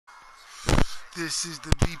This is the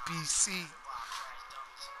BPC.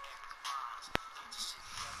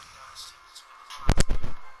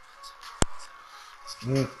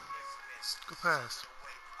 Mm. Good pass.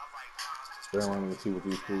 Damn, I didn't see what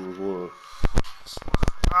these fools was.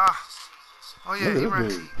 Ah. Oh yeah, he Look ran. at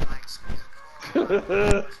this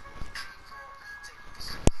dude.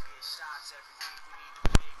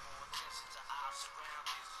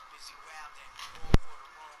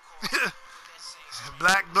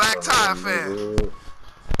 Black tie fan. Nigga.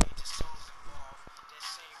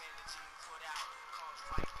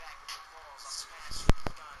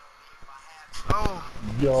 Oh.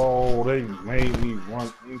 Yo, they made me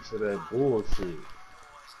run into that bullshit.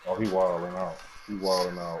 Oh, he wilding out. He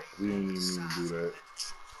wilding out. He didn't even mean to do that.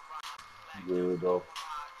 Good though.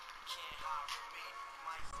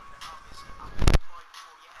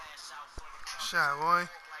 Shot, boy.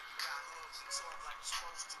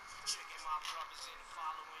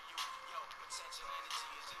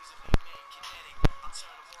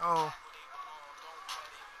 Oh.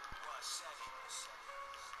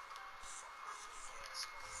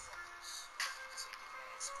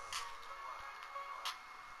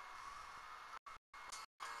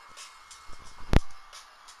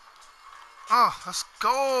 Oh, let's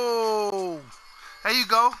go. There you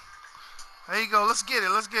go. There you go. Let's get it.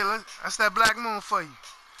 Let's get it. That's that Black Moon for you.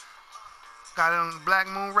 Got it on the Black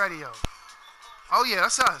Moon radio. Oh yeah,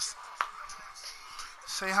 that's us.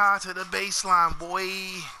 Say hi to the baseline, boy.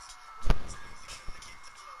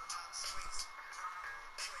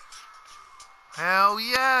 Hell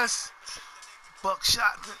yes.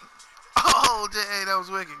 Buckshot. Oh, hey, that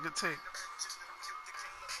was wicked. Good take.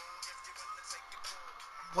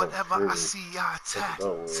 Whatever I Oh, see, I attack. that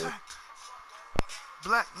was.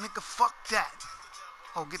 Black nigga, fuck that.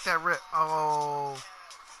 Oh, get that rip. Oh.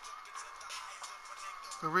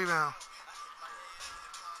 Good rebound.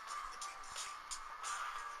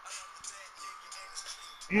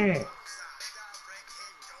 Mm.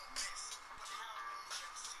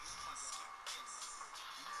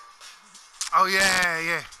 Oh yeah,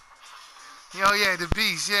 yeah. Oh yeah, the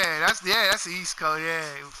beast. That's the East Coast.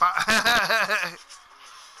 Yeah.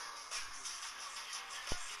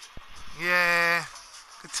 Yeah.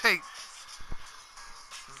 Good take.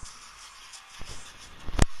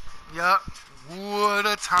 Yup. What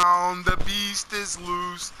a town, the beast is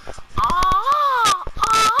loose. Ah,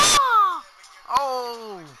 ah.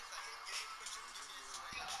 Oh.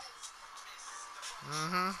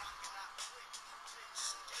 Mhm.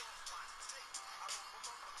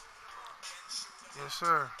 Yes,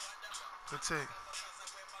 sir. Good take.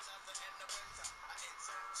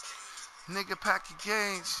 Nigga, pack your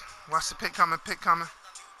gauge. Watch the pick coming. Pick coming.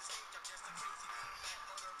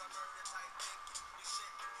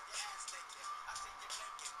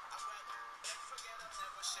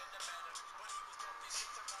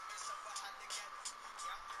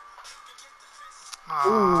 Ah.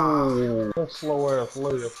 Ooh, that slow ass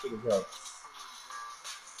layup should have got.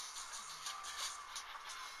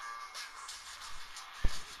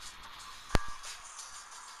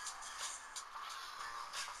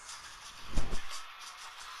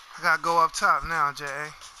 I gotta go up top now,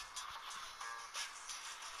 J.A.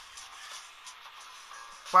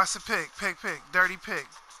 Watch the pick. Pick. Dirty pick.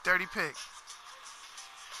 Dirty pick.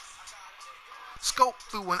 Scope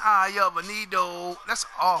through an eye of a needle. That's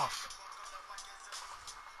off.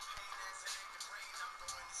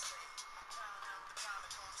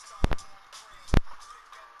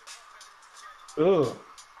 Ugh.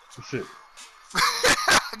 Shit.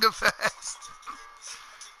 Good pass.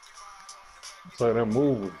 So that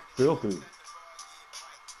move was filthy.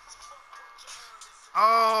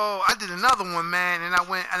 Oh, I did another one, man, and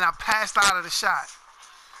I passed out of the shot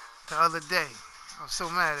the other day. I was so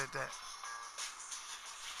mad at that.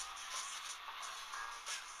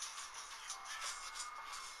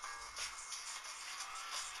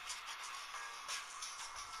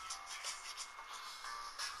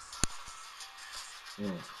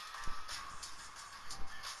 Mm.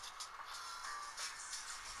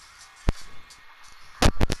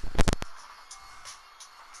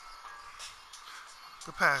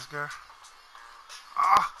 Good pass, girl.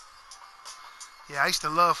 Ah, yeah, I used to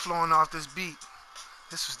love flowing off this beat.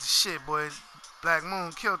 This was the shit, boy. Black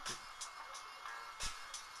Moon killed it.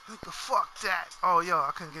 Nigga, fuck that. Oh, yo, I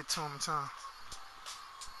couldn't get to him in time.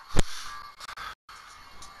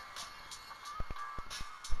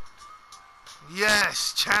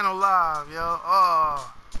 Yes, Channel Live, yo.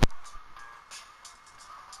 Oh,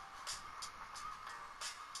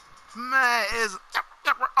 man, is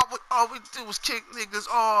all we do was kick niggas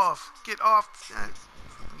off. Get off.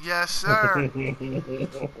 Yes, sir.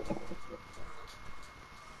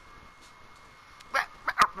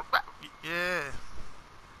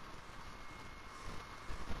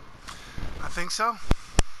 think so?